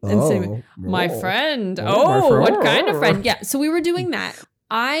like, oh, my friend. Oh, what kind of friend? Yeah. So we were doing that.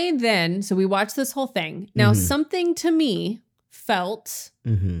 So we watched this whole thing. Now, something to me felt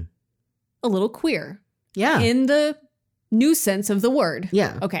a little queer. Yeah. In the new sense of the word.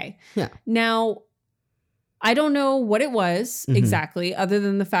 Yeah. Okay. Yeah. Now, I don't know what it was exactly, other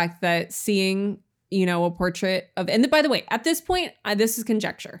than the fact that seeing, a portrait of, and by the way, at this point, this is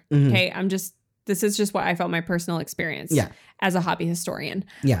conjecture. Okay. This is just what I felt, my personal experience as a hobby historian.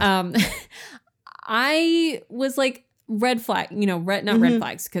 Yeah. I was like, red flag, red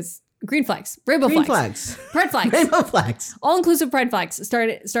flags, because green flags, rainbow flags, pride flags, rainbow flags, all inclusive pride flags.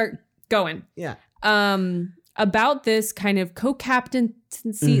 Start going. Yeah. About this kind of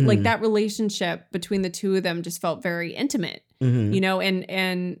co-captaincy, that relationship between the two of them just felt very intimate, and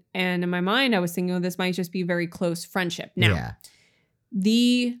in my mind, I was thinking, this might just be very close friendship. Now,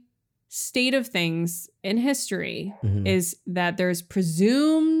 the state of things in history is that there's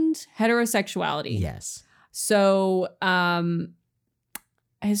presumed heterosexuality. Yes. So,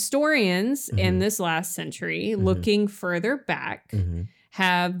 historians in this last century, looking further back,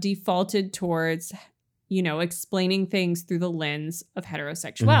 have defaulted towards explaining things through the lens of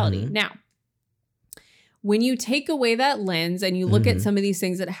heterosexuality. Now, when you take away that lens and you look at some of these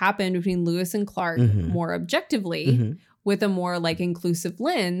things that happened between Lewis and Clark more objectively, with a more inclusive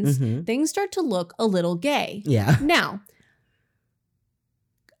lens, things start to look a little gay. Yeah. Now,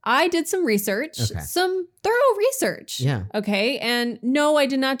 I did some research, some thorough research. Yeah. Okay. And no, I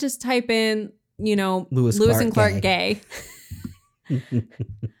did not just type in, Lewis and Clark gay.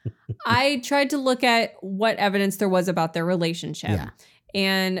 I tried to look at what evidence there was about their relationship. Yeah.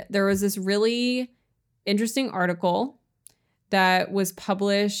 And there was this really interesting article that was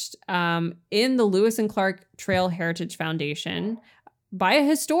published in the Lewis and Clark Trail Heritage Foundation by a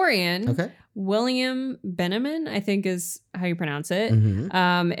historian. Okay. William Benjamin, I think is how you pronounce it. Mm-hmm.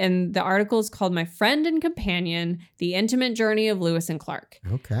 And the article is called My Friend and Companion, The Intimate Journey of Lewis and Clark.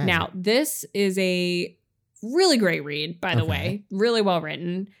 Okay. Now, this is a really great read, by the way. Really well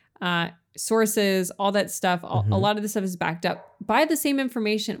written. Sources, all that stuff. A lot of this stuff is backed up by the same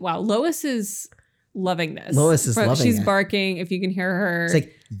information. Wow, Lois is loving this. She's barking, if you can hear her. It's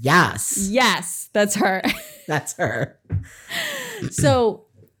like, yes. Yes, that's her. That's her. So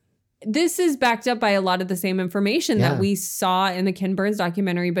this is backed up by a lot of the same information that we saw in the Ken Burns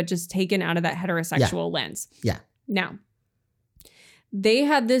documentary, but just taken out of that heterosexual lens. Yeah. Now, they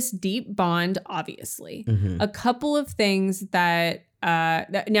had this deep bond, obviously. A couple of things that,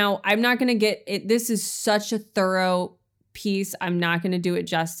 now I'm not going to get it. This is such a thorough piece. I'm not going to do it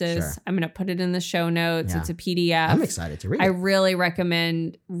justice. Sure. I'm going to put it in the show notes. It's a PDF. I'm excited to read it. I really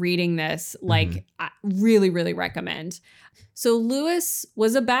recommend reading this. Like, I really, really recommend. So Lewis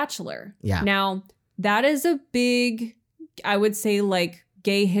was a bachelor. Yeah. Now, that is a big, I would say, like,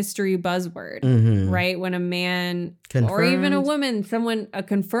 gay history buzzword, right? When a man or even a woman, a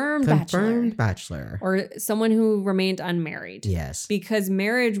confirmed bachelor, or someone who remained unmarried. Yes, because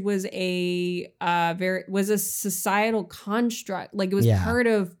marriage was a societal construct. Like, it was part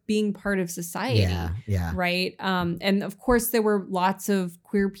of being part of society. Yeah. Right. And of course, there were lots of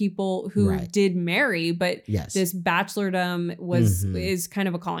queer people who did marry, but this bachelordom is kind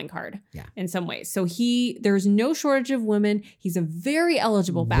of a calling card in some ways. So there's no shortage of women. He's a very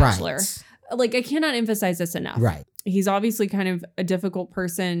eligible bachelor. Right. Like, I cannot emphasize this enough. Right. He's obviously kind of a difficult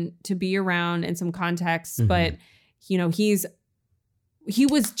person to be around in some contexts, but he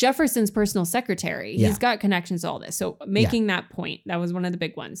was Jefferson's personal secretary. He's got connections to all this. So making that point, that was one of the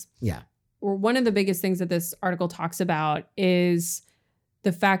big ones. Yeah. Or one of the biggest things that this article talks about is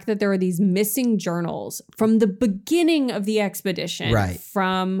the fact that there are these missing journals from the beginning of the expedition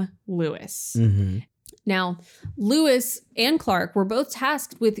from Lewis. Now, Lewis and Clark were both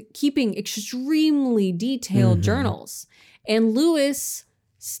tasked with keeping extremely detailed journals. And Lewis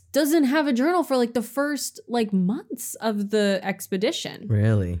doesn't have a journal for like the first months of the expedition.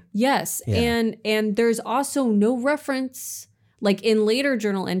 Really? Yes. Yeah. And there's also no reference like in later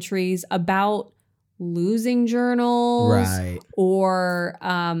journal entries about losing journals or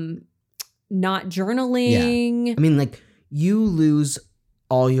not journaling. Yeah. I mean, like, you lose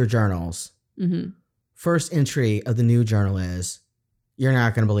all your journals. First entry of the new journal is, you're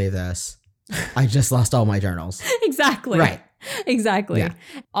not going to believe this. I just lost all my journals. Exactly. Right. Exactly. Yeah.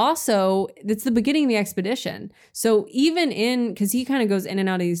 Also, it's the beginning of the expedition. So even because he kind of goes in and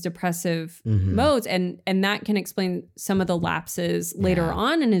out of these depressive modes, and that can explain some of the lapses later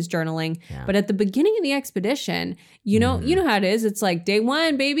on in his journaling. Yeah. But at the beginning of the expedition, you know how it is. It's like, day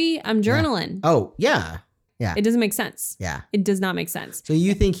one, baby, I'm journaling. Yeah. Oh, yeah. Yeah. It doesn't make sense. Yeah. It does not make sense. So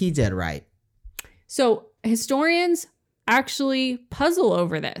you think he did right? So historians actually puzzle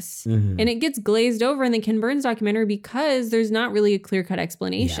over this. And it gets glazed over in the Ken Burns documentary because there's not really a clear-cut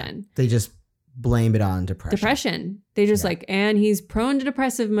explanation. Yeah. They just blame it on depression. They just and he's prone to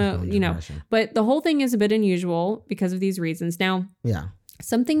depressive mode, But the whole thing is a bit unusual because of these reasons. Now,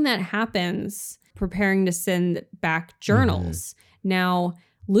 something that happens preparing to send back journals. Now,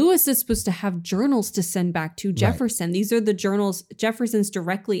 Lewis is supposed to have journals to send back to Jefferson. These are the journals Jefferson's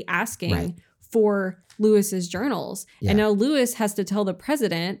directly asking for Lewis's journals. And now Lewis has to tell the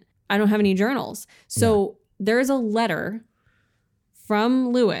president, I don't have any journals. So there's a letter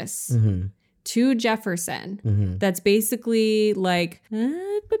from Lewis to Jefferson that's basically like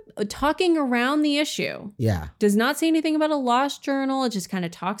talking around the issue. Yeah. Does not say anything about a lost journal. It just kind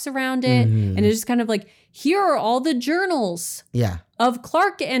of talks around it. And it's just kind of like, here are all the journals of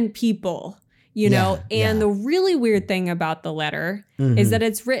Clark and people. And the really weird thing about the letter is that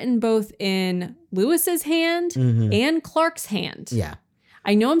it's written both in Lewis's hand and Clark's hand. Yeah.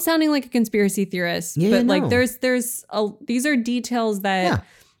 I know I'm sounding like a conspiracy theorist, but like these are details that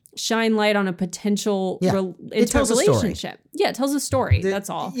shine light on a potential relationship. Yeah, it tells a story. That's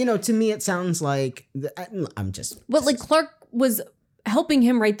all. To me, it sounds like But like Clark was helping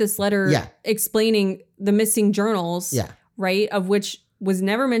him write this letter explaining the missing journals, right? Of which was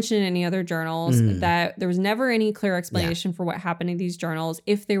never mentioned in any other journals, that there was never any clear explanation for what happened in these journals,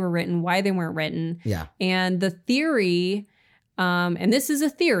 if they were written, why they weren't written. Yeah. And the theory, and this is a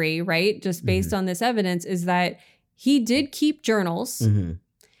theory, right? Just based on this evidence, is that he did keep journals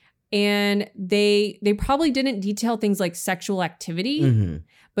and they probably didn't detail things like sexual activity,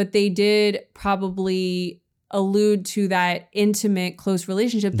 but they did probably allude to that intimate, close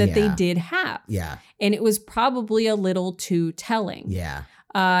relationship that they did have. Yeah. And it was probably a little too telling. Yeah.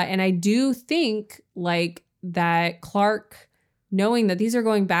 And I do think like that Clark, knowing that these are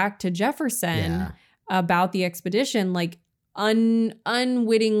going back to Jefferson about the expedition, like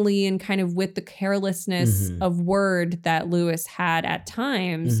unwittingly and kind of with the carelessness of word that Lewis had at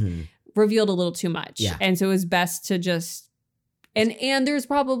times, revealed a little too much. Yeah. And so it was best to just, and there's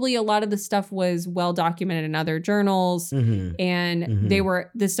probably a lot of the stuff was well documented in other journals, and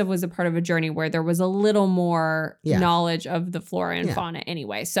this stuff was a part of a journey where there was a little more knowledge of the flora and fauna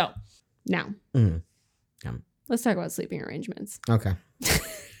anyway. So now let's talk about sleeping arrangements. Okay.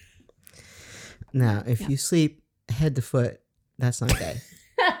 Now, if you sleep head to foot, that's not gay.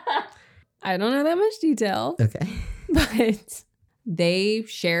 I don't know that much detail. Okay. But they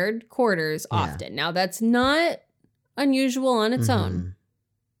shared quarters often. Now, that's not unusual on its own.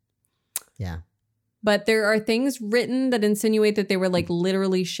 Yeah. But there are things written that insinuate that they were like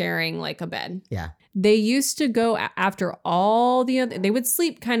literally sharing like a bed. Yeah. They used to go after all the other, they would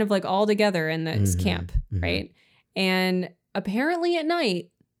sleep kind of like all together in this camp, right? And apparently at night,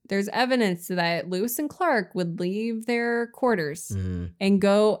 there's evidence that Lewis and Clark would leave their quarters and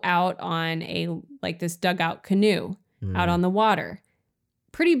go out on like this dugout canoe out on the water.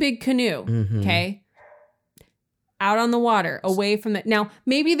 Pretty big canoe, okay? Out on the water, away from the... Now,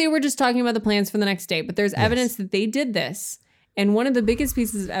 maybe they were just talking about the plans for the next day, but there's evidence that they did this. And one of the biggest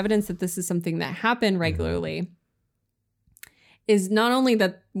pieces of evidence that this is something that happened regularly is not only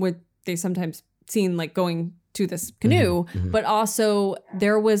that they sometimes seen like going to this canoe, but also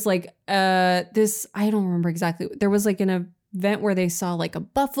there was like this, I don't remember exactly. There was like an event where they saw like a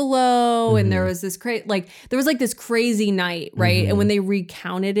buffalo and there was this this crazy night, right? And when they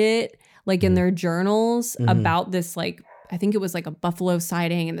recounted it, like in their journals about this, like, I think it was like a buffalo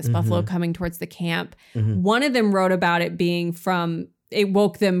sighting and this buffalo coming towards the camp. One of them wrote about it being it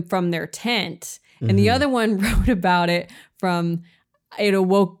woke them from their tent. And the other one wrote about it from,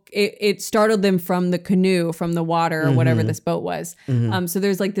 it startled them from the canoe, from the water or whatever this boat was. So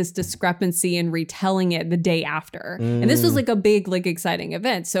there's like this discrepancy in retelling it the day after. And this was like a big, like exciting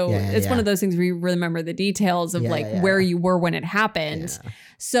event. So it's one of those things where you remember the details of where you were when it happened.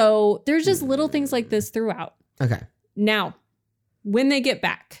 So there's just little things like this throughout. Okay. Now, when they get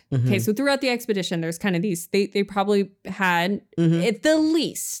back, okay, so throughout the expedition, there's kind of these, they probably had at the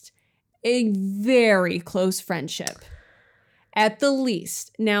least a very close friendship. At the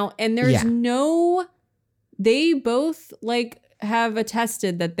least. Now, and there's they both like have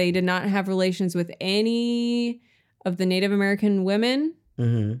attested that they did not have relations with any of the Native American women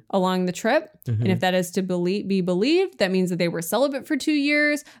along the trip. And if that is to be believed, that means that they were celibate for 2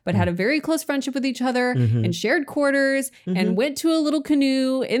 years, but had a very close friendship with each other and shared quarters and went to a little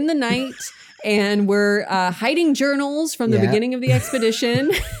canoe in the night and were hiding journals from the beginning of the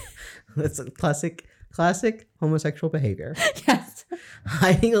expedition. That's a classic homosexual behavior. Yes.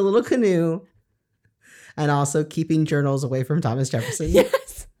 Hiding a little canoe and also keeping journals away from Thomas Jefferson.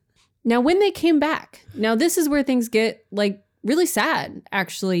 Yes. Now, when they came back, now this is where things get like really sad,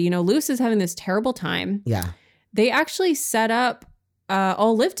 actually. You know, Lewis is having this terrible time. Yeah. They actually set up,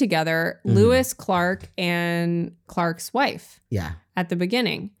 all lived together, Lewis, Clark, and Clark's wife. Yeah. At the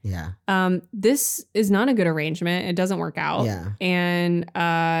beginning. Yeah. This is not a good arrangement. It doesn't work out. Yeah. And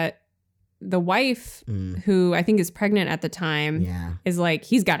the wife, who I think is pregnant at the time, is like,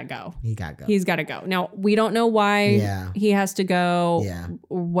 he's got to go. He's got to go. Now, we don't know why he has to go,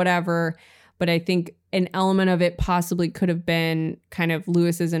 or whatever, but I think an element of it possibly could have been kind of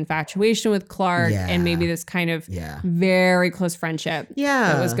Lewis's infatuation with Clark and maybe this kind of very close friendship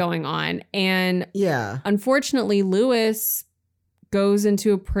that was going on. And unfortunately, Lewis goes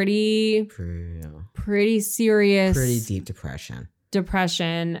into a pretty serious, pretty deep depression.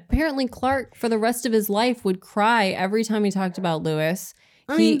 Apparently, Clark, for the rest of his life, would cry every time he talked about Lewis.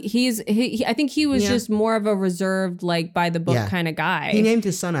 I think he was just more of a reserved, like by the book kind of guy. He named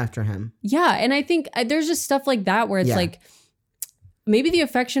his son after him. Yeah, and I think there's just stuff like that where it's like maybe the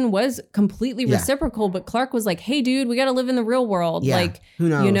affection was completely reciprocal, but Clark was like, "Hey, dude, we got to live in the real world. Like, who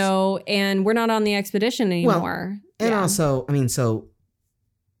knows? You know, and we're not on the expedition anymore." Well, and also, I mean, so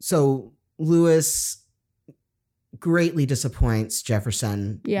Lewis greatly disappoints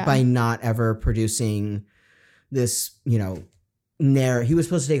Jefferson by not ever producing this, you know, he was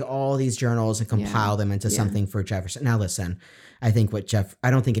supposed to take all these journals and compile them into something for Jefferson. Now, listen, I think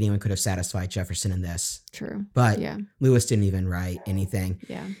I don't think anyone could have satisfied Jefferson in this. True. But Lewis didn't even write anything.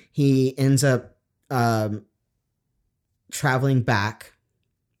 Yeah. He ends up traveling back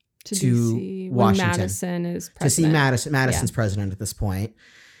to DC, Washington. Madison is president. To see Madison's president at this point.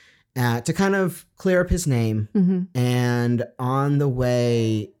 to kind of clear up his name. Mm-hmm. And on the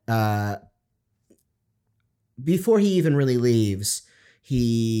way, before he even really leaves,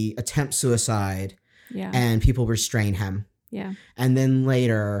 he attempts suicide. Yeah. And people restrain him. Yeah. And then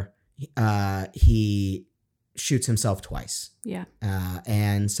later, he shoots himself twice. Yeah.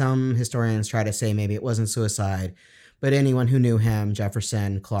 And some historians try to say maybe it wasn't suicide, but anyone who knew him,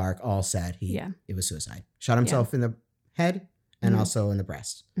 Jefferson, Clark, all said it was suicide. Shot himself in the head and also in the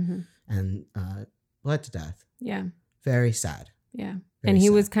breast, and bled to death. Yeah. Very sad. Yeah. And he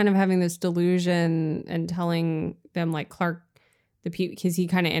was kind of having this delusion and telling them, like, Clark, because he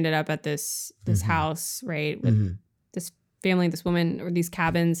kind of ended up at this house, right, with this family, this woman, or these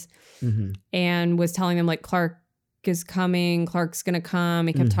cabins, and was telling them, like, Clark is coming, Clark's gonna come.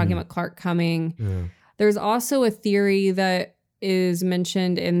 He kept talking about Clark coming. Yeah. There's also a theory that is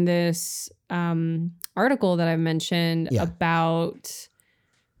mentioned in this article that I've mentioned about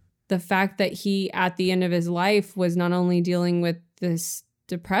the fact that he, at the end of his life, was not only dealing with this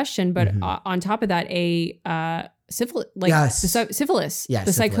depression, but on top of that, syphilis,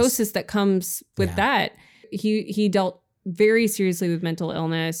 the psychosis that comes with that. He dealt very seriously with mental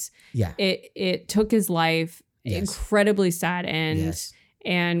illness. Yeah, it took his life. Incredibly sad end. Yes.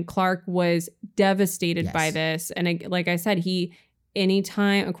 And Clark was devastated by this. And like I said,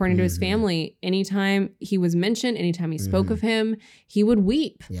 anytime, according to his family, anytime he was mentioned, anytime he spoke of him, he would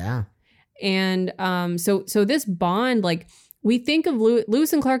weep. Yeah. And so this bond, like, we think of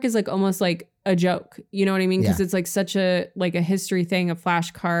Lewis and Clark as like almost like a joke, you know what I mean? Because it's like such a history thing, a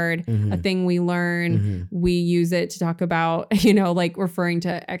flashcard, a thing we learn. We use it to talk about, like referring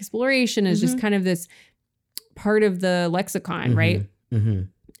to exploration as just kind of this part of the lexicon, right?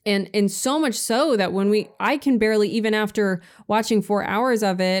 And so much so that I can barely, even after watching 4 hours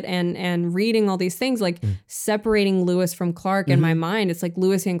of it and reading all these things, like separating Lewis from Clark in my mind, it's like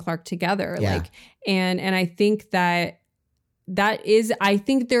Lewis and Clark together. Yeah. Like, and I think I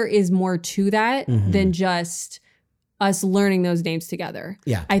think there is more to that than just us learning those names together.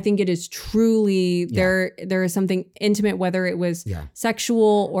 Yeah. I think it is truly, there is something intimate, whether it was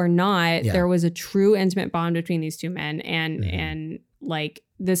sexual or not. Yeah. There was a true intimate bond between these two men. And like,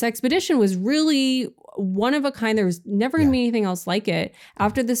 this expedition was really one of a kind. There was never going to be anything else like it.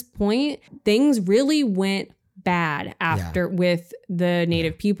 After this point, things really went bad with the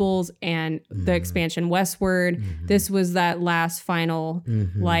native peoples and the expansion westward. This was that last final,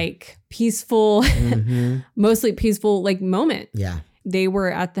 like, peaceful, mostly peaceful, like, moment. Yeah. They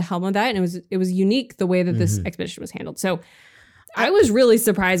were at the helm of that, and it was unique the way that this expedition was handled. So I was really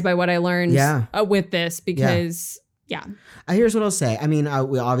surprised by what I learned with this, because here's what I'll say. I mean,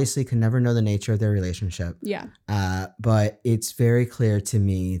 we obviously can never know the nature of their relationship. Yeah. But it's very clear to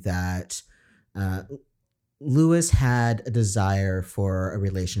me that Lewis had a desire for a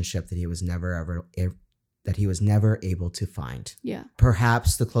relationship that he was never able to find. Yeah.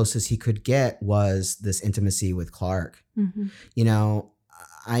 Perhaps the closest he could get was this intimacy with Clark.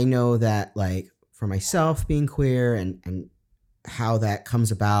 I know that, like, for myself being queer and how that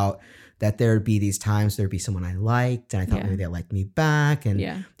comes about, that there'd be these times there'd be someone I liked and I thought maybe they liked me back,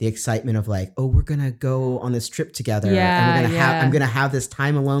 and the excitement of, like, oh, we're gonna go on this trip together, and I'm gonna have this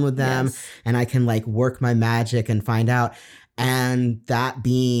time alone with them, and I can, like, work my magic and find out. And that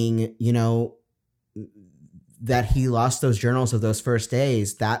being, that he lost those journals of those first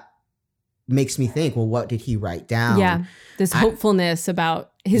days, that makes me think, well, what did he write down? Yeah, this hopefulness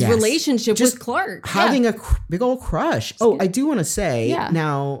about his relationship with Clark, having a big old crush. Oh, I do want to say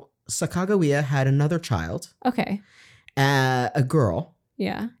now, Sacagawea had another child. Okay. A girl.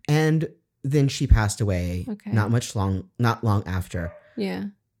 Yeah. And then she passed away not long after. Yeah.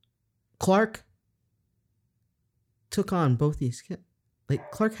 Clark took on both these kids.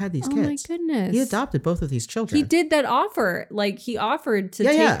 Like, Clark had these kids. Oh my goodness. He adopted both of these children. He did that offer. Like, he offered to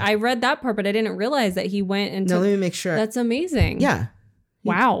take. Yeah. I read that part, but I didn't realize that he went and let me make sure. That's amazing. Yeah.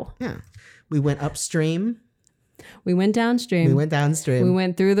 Wow. Yeah. We went upstream. We went downstream. We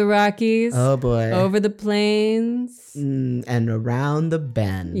went through the Rockies. Oh, boy. Over the plains. And around the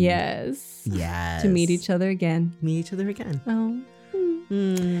bend. Yes. To meet each other again. Oh.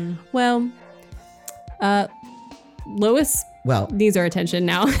 Well, Lois needs our attention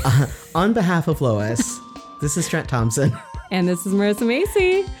now. On behalf of Lois, this is Trent Thompson. And this is Marissa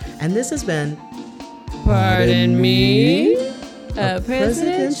Macy. And this has been... Pardon me? A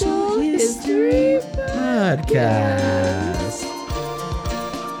Presidential History Podcast.